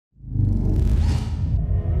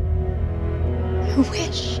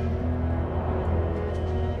wish.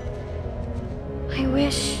 I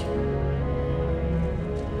wish.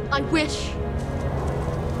 I wish.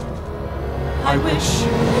 I wish.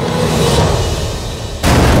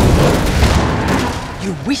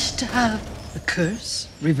 You wish to have the curse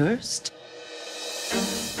reversed?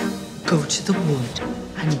 Go to the wood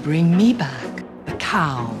and bring me back a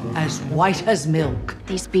cow as white as milk.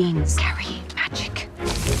 These beans carry magic.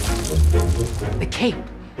 The cape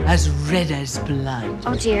as red as blood.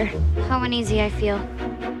 Oh dear, how uneasy I feel.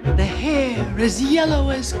 The hair as yellow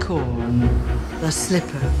as corn. The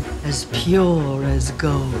slipper as pure as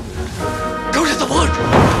gold. Go to the wood!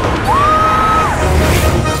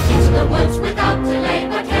 Into the woods without delay,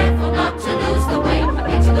 but careful not to lose the way.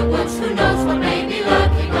 Into the woods, who knows what may be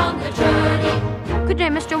lurking on the journey. Good day,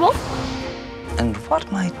 Mr. Wolf. And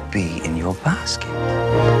what might be in your basket?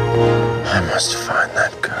 I must find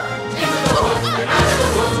that girl. Into the woods and out of the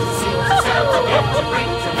woods to see what's out to get to bring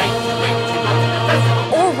to make to live to come to the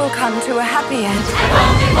festival. All will come to a happy end. And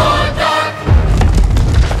only more dark.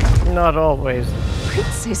 Not always.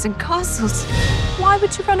 Princes and castles. Why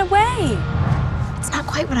would you run away? It's not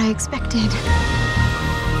quite what I expected.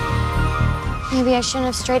 Maybe I shouldn't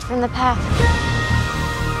have strayed from the path.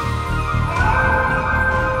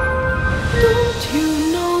 Don't you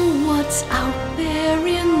know what's out there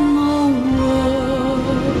in the world?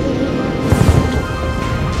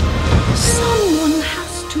 Someone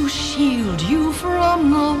has to shield you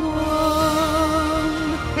from the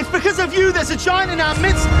world. It's because of you there's a giant in our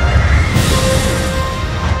midst.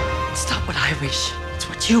 It's not what I wish, it's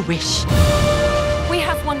what you wish. We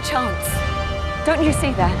have one chance. Don't you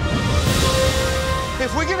see that?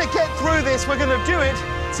 If we're gonna get through this, we're gonna do it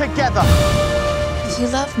together. If you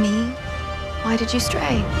love me, why did you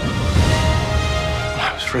stray?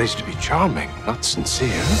 I was raised to be charming, not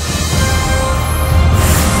sincere.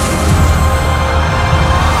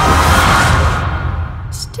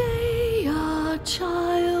 Stay a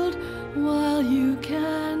child while you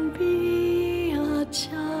can.